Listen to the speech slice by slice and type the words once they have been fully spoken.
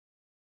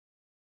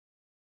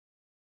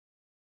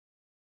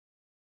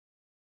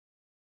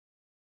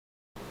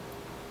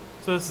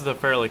So this is a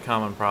fairly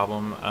common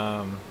problem.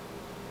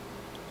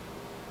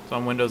 It's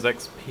on Windows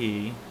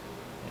XP,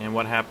 and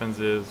what happens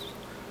is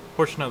a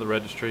portion of the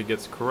registry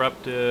gets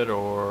corrupted,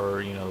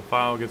 or the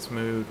file gets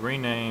moved,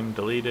 renamed,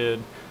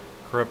 deleted,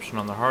 corruption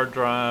on the hard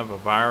drive, a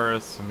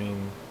virus. I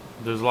mean,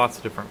 there's lots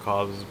of different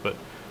causes, but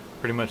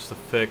pretty much the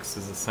fix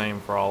is the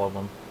same for all of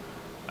them.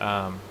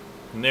 And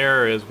the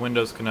error is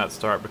Windows cannot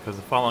start because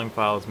the following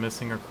file is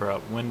missing or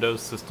corrupt: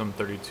 Windows System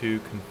 32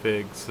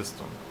 config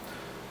system.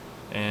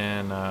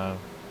 And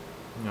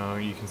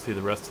you can see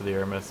the rest of the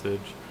error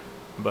message.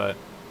 But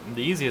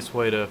the easiest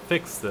way to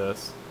fix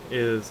this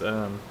is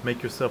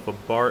make yourself a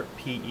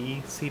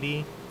bartpe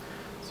CD,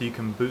 so you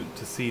can boot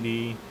to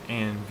CD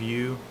and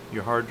view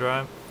your hard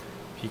drive.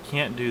 If you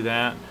can't do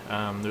that,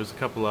 there's a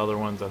couple other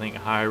ones. I think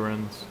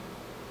Hirons.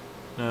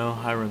 No,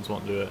 Hirons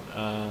won't do it.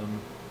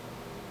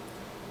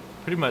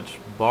 Pretty much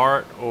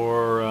BART,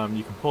 or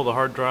you can pull the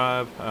hard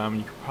drive.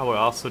 You could probably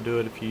also do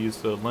it if you use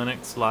the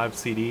Linux Live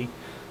CD.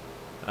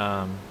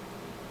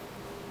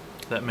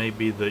 That may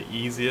be the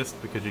easiest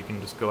because you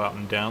can just go out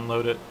and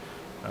download it.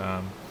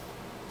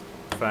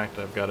 In fact,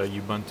 I've got a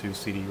Ubuntu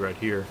CD right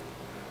here,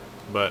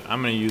 but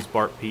I'm going to use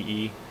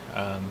bartpe.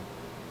 And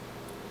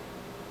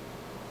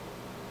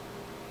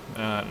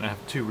I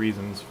have two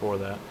reasons for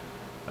that,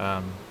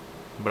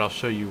 but I'll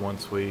show you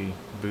once we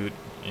boot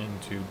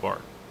into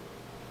BART.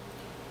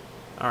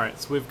 Alright,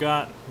 so we've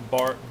got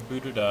BART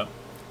booted up,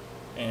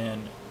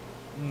 and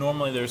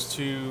normally there's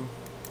two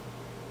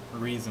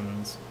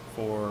reasons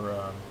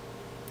for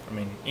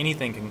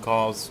anything can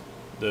cause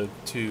the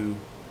two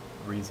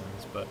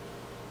reasons, but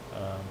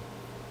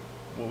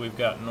what we've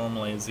got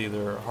normally is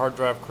either hard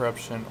drive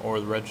corruption or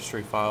the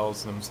registry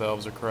files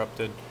themselves are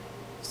corrupted.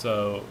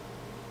 So,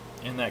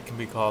 and that can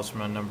be caused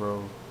from a number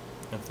of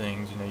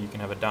things. You can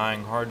have a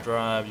dying hard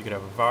drive, you could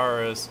have a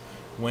virus,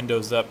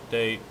 Windows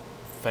update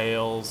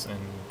fails and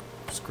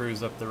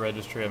screws up the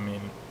registry. I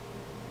mean,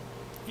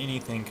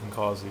 anything can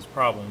cause these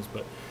problems,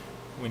 but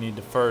we need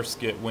to first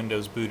get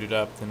Windows booted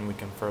up, then we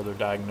can further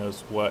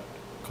diagnose what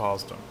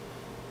caused them.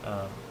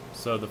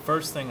 So the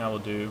first thing I will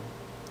do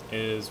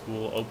is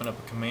we'll open up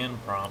a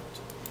command prompt,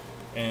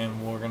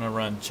 and we're going to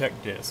run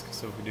check disk.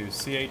 So if we do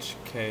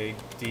chkdsk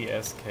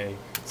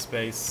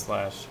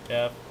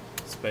 /f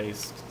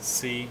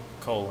C:,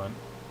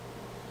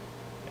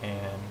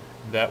 and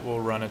that will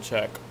run a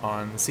check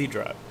on the C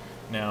drive.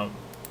 Now,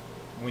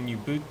 when you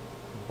boot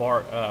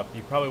BART up,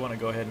 you probably want to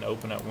go ahead and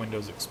open up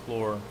Windows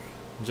Explorer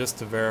just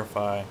to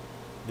verify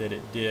that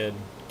it did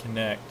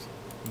connect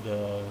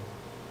the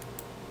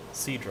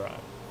C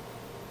drive.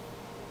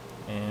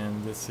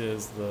 And this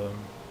is the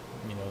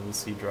the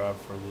C drive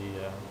for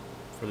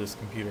this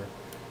computer.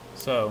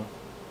 So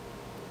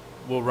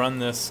we'll run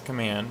this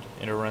command.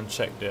 It'll run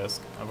check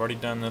disk. I've already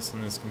done this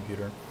on this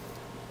computer,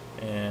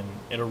 and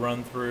it'll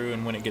run through,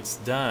 and when it gets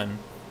done,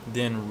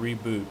 then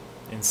reboot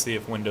and see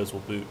if Windows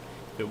will boot.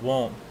 If it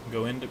won't,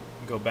 go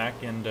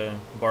back into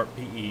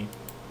bartpe,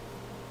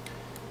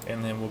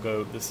 and then we'll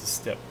go, this is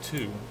step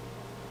 2.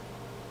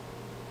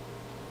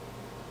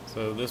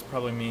 So this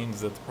probably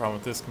means that the problem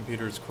with this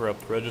computer is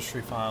corrupt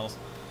registry files.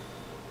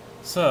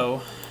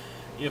 So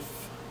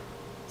if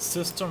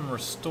system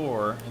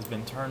restore has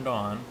been turned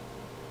on,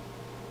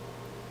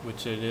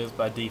 which it is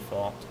by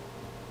default,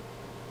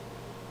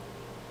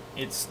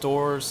 it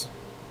stores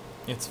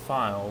its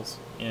files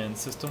in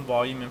system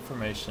volume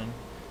information.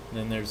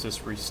 Then there's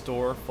this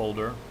restore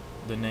folder.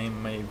 The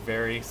name may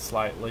vary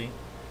slightly,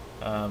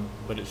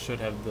 but it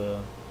should have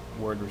the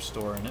word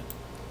restore in it.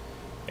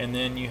 And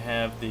then you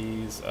have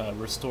these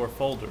restore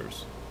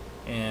folders,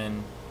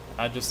 and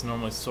I just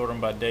normally sort them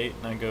by date,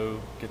 and I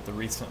go get the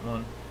recent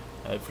one.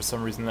 If for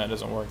some reason that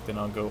doesn't work, then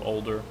I'll go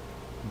older,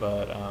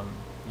 but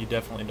you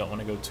definitely don't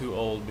want to go too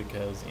old,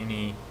 because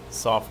any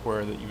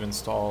software that you've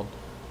installed,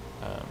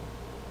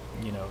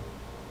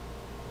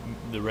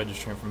 the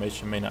registry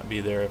information may not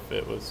be there if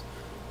it was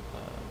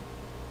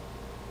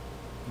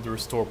the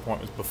restore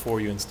point was before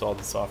you installed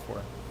the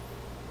software.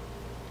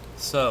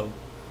 So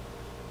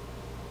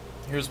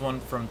here's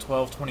one from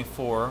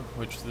 12/24,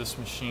 which this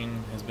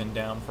machine has been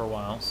down for a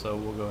while, so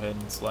we'll go ahead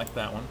and select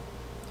that one.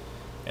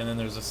 And then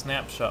there's a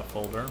snapshot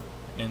folder.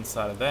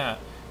 Inside of that,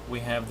 we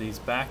have these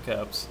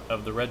backups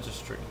of the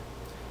registry,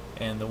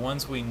 and the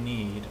ones we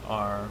need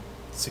are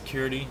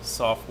security,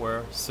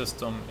 software,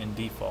 system, and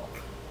default.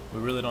 We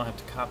really don't have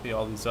to copy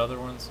all these other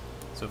ones,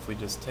 so if we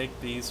just take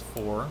these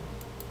 4,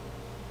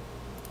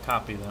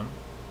 copy them,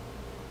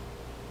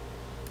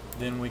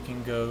 then we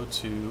can go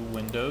to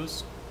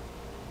Windows,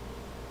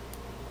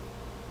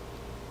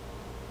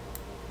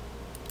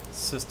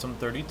 System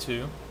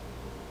 32,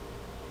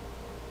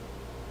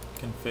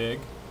 config,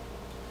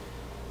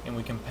 and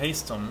we can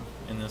paste them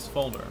in this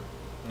folder.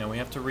 Now we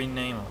have to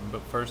rename them,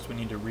 but first we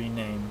need to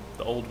rename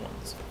the old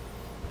ones.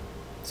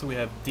 So we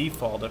have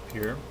default up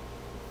here,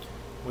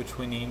 which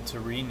we need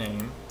to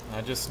rename. I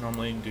just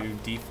normally do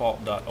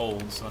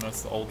default.old, so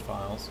that's the old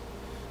files.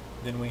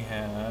 Then we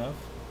have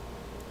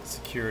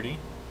security,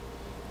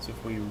 so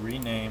if we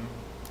rename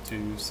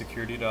to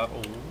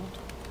security.old,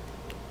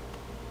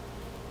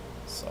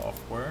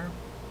 software,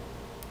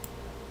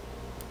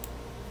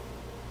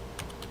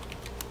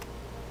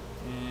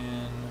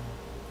 And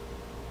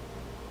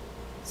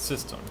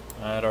system.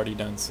 I had already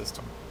done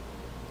system.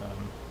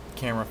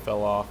 Camera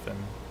fell off and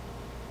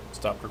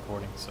stopped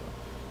recording, so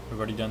we've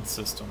already done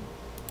system.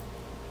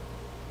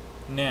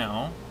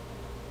 Now,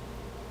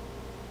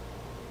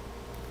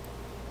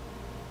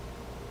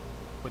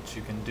 what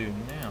you can do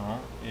now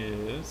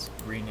is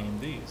rename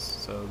these.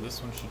 So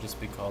this one should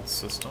just be called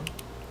system.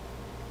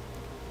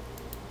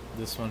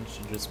 This one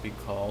should just be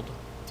called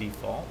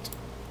default.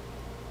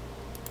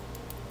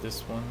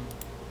 This one,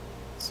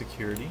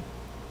 security.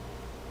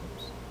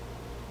 Oops.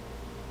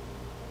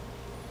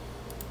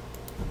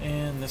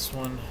 And this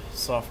one,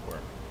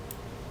 software.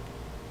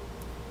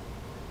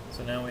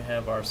 So now we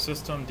have our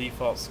system,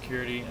 default,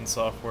 security, and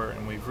software,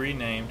 and we've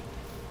renamed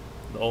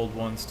the old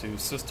ones to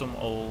system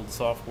old,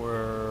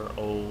 software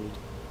old,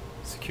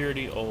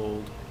 security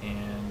old,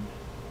 and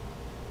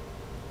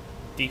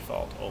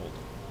default old.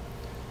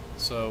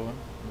 So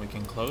we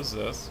can close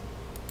this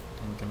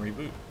and we can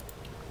reboot.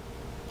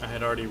 I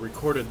had already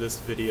recorded this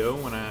video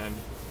when I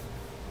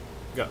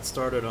got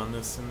started on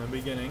this in the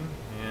beginning,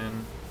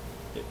 and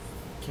the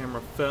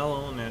camera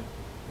fell and it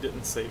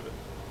didn't save it.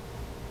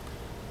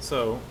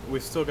 So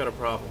we've still got a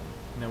problem.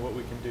 Now what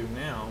we can do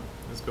now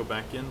is go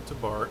back into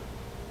BART,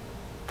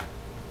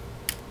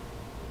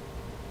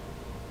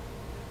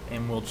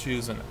 and we'll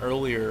choose an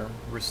earlier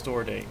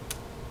restore date.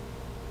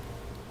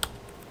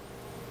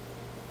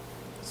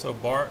 So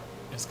BART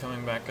is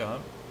coming back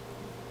up.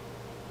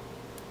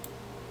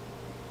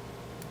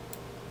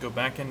 Go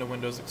back into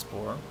Windows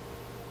Explorer.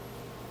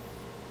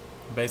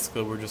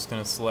 Basically, we're just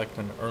going to select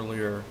an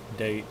earlier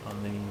date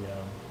on the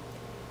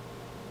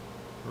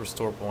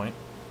restore point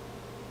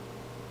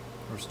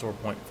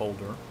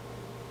folder.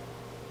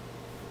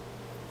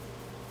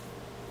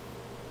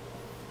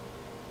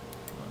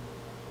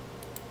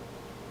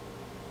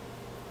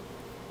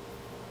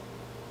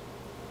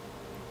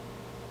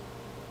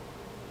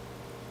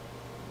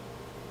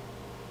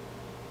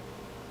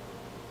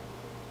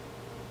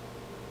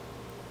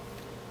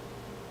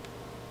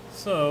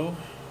 So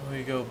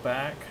we go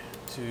back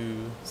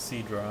to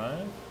C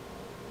drive,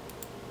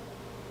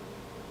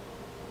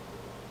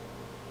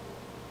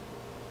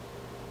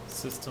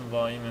 system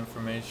volume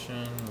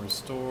information,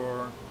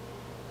 restore,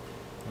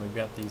 and we've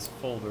got these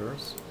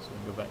folders, so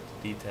we go back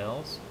to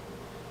details,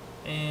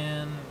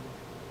 and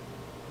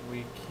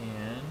we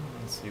can,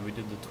 let's see, we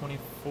did the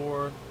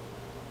 24th,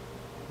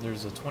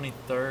 there's a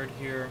 23rd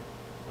here.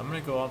 I'm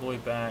going to go all the way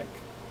back,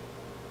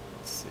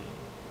 let's see,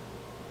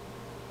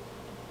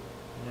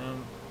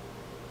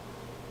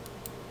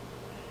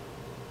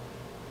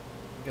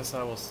 I guess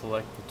I will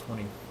select the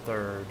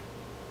 23rd.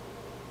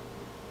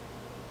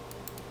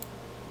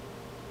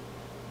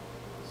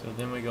 So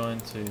then we go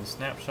into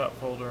snapshot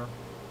folder,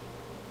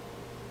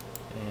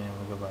 and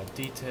we'll go by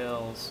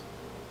details,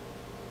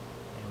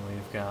 and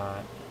we've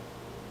got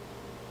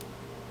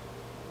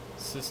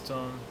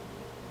system,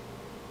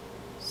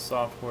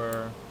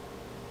 software.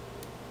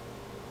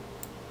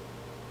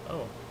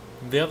 Oh,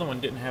 the other one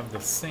didn't have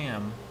the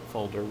SAM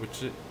folder,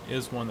 which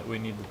is one that we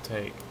need to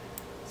take.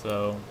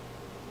 So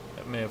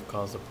that may have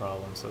caused a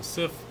problem. So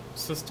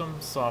system,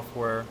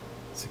 software,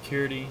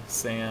 security,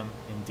 SAM,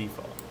 and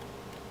default.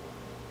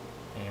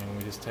 And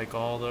we just take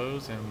all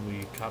those and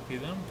we copy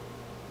them.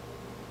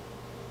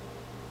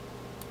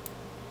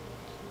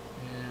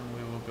 And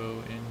we will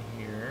go in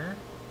here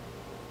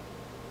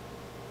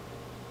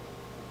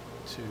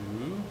to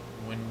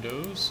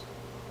Windows.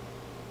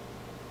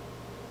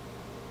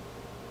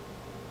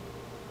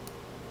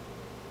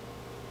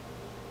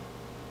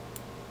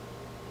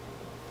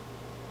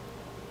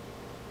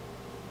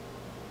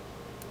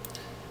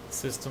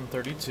 System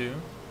 32,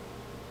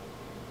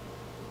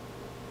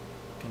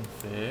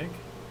 config,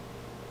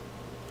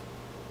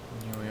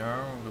 and here we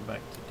are. We'll go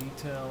back to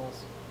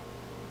details.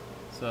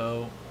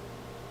 So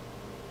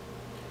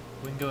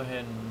we can go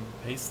ahead and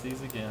paste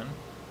these again,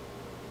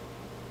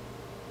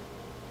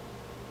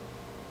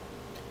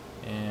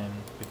 and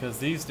because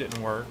these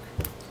didn't work,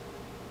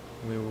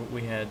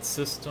 we had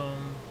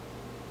system,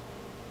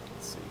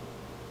 let's see,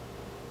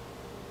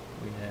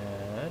 we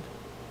had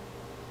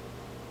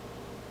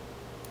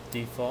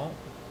default,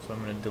 so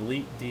I'm going to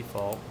delete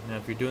default. Now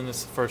if you're doing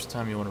this the first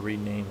time, you want to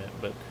rename it,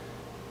 but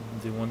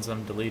the ones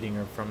I'm deleting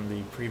are from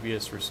the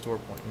previous restore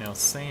point. Now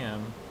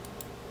SAM,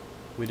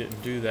 we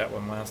didn't do that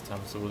one last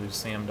time, so we'll do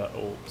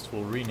sam.old, so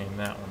we'll rename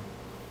that one.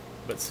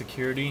 But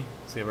security,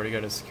 see, I've already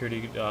got a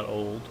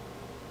security.old,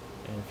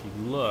 and if you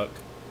look,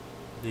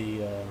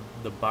 the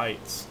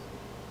bytes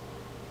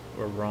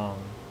were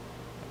wrong.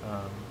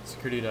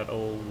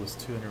 Security.old was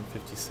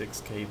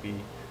 256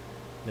 KB.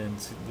 Then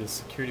the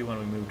security one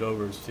we moved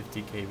over is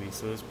 50 KB,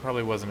 so this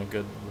probably wasn't a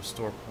good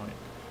restore point.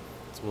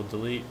 So we'll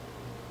delete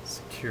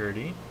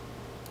security.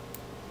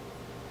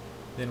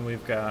 Then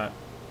we've got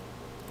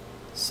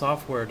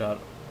security.old,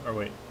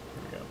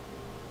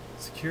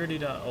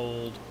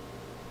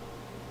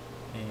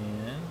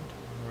 and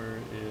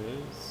where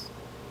is,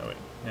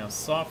 now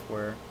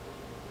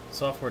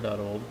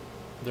software.old.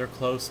 They're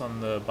close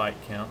on the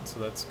byte count, so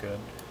that's good,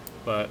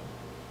 but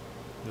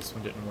this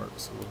one didn't work,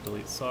 so we'll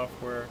delete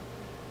software.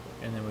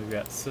 and then we've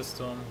got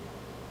system,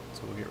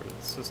 so we'll get rid of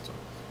the system.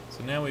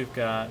 So now we've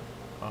got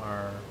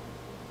our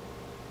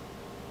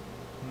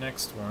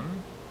next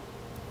one.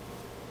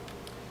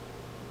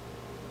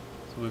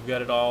 So we've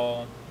got it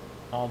all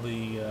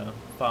the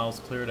files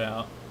cleared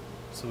out,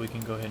 so we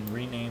can go ahead and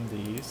rename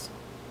these.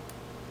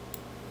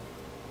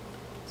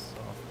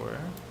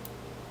 Software,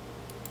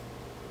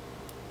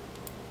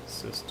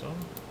 system,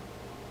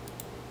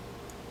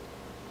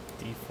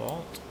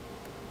 default,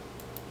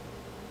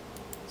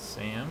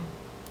 SAM,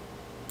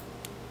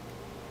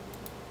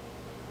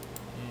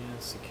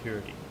 and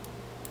security.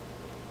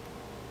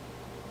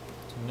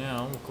 So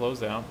now we'll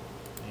close out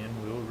and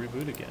we'll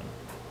reboot again.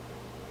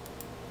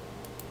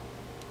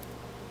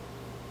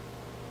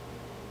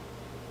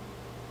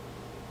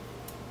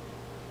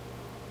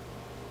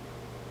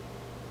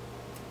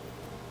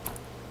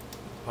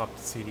 Pop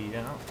the CD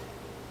out.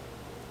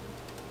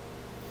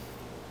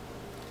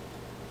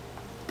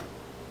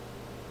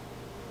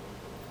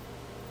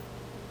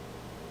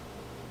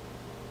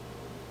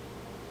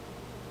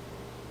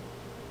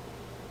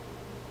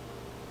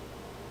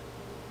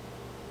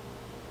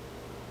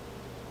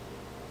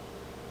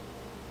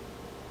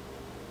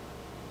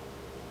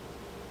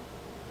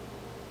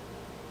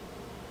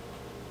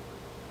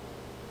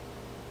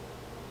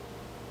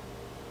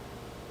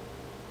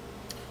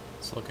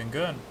 It's looking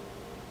good.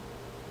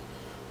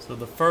 So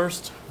the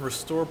first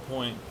restore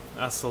point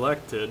I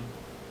selected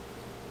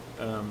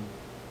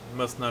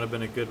must not have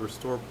been a good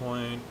restore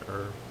point,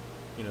 or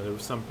there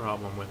was some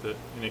problem with it,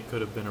 and it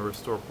could have been a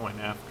restore point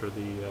after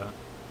the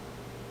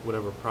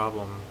whatever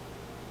problem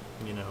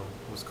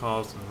was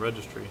caused in the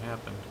registry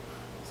happened.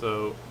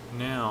 So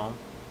now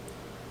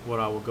what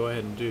I will go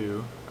ahead and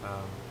do,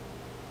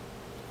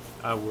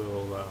 I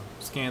will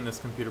scan this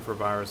computer for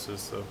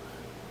viruses. So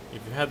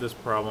if you had this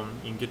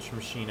problem, you can get your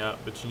machine up,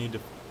 but you need to,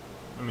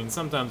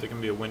 sometimes it can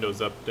be a Windows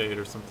update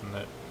or something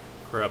that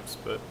corrupts,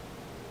 but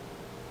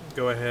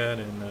go ahead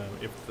and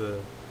if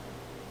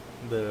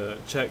the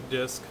check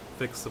disk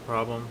fixed the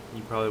problem,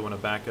 you probably want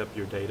to back up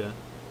your data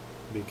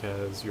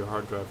because your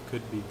hard drive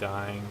could be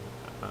dying.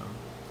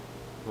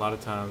 A lot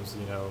of times,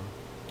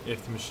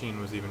 if the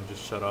machine was even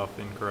just shut off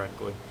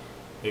incorrectly,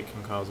 it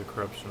can cause a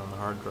corruption on the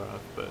hard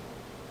drive, but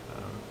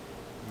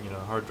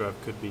hard drive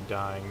could be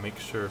dying. Make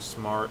sure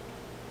Smart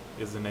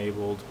is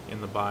enabled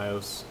in the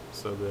BIOS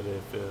so that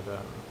if it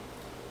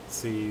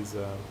sees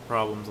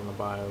problems on the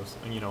BIOS,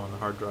 on the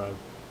hard drive,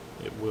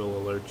 it will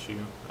alert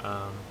you.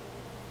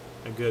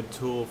 A good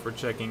tool for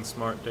checking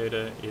Smart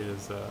data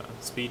is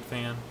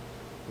SpeedFan,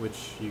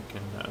 which you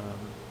can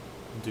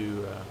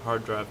do a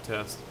hard drive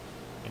test,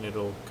 and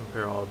it'll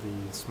compare all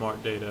the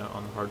Smart data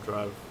on the hard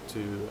drive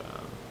to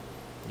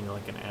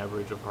like an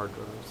average of hard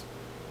drives.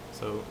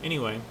 So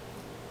anyway,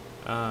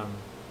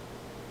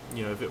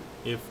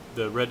 if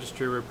the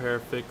registry repair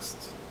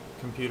fixed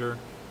computer,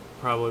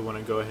 probably want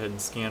to go ahead and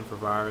scan for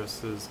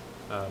viruses,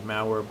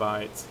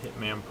 Malwarebytes,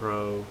 Hitman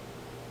Pro.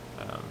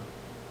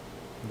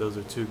 Those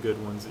are two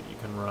good ones that you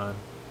can run.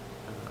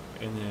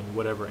 And then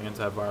whatever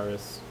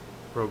antivirus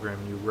program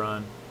you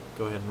run,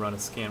 go ahead and run a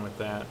scan with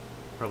that.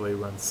 Probably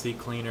run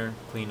CCleaner,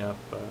 clean up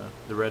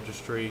the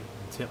registry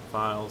and temp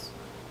files,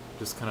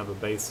 just kind of a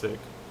basic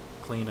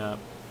cleanup,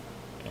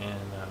 and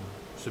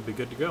should be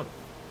good to go.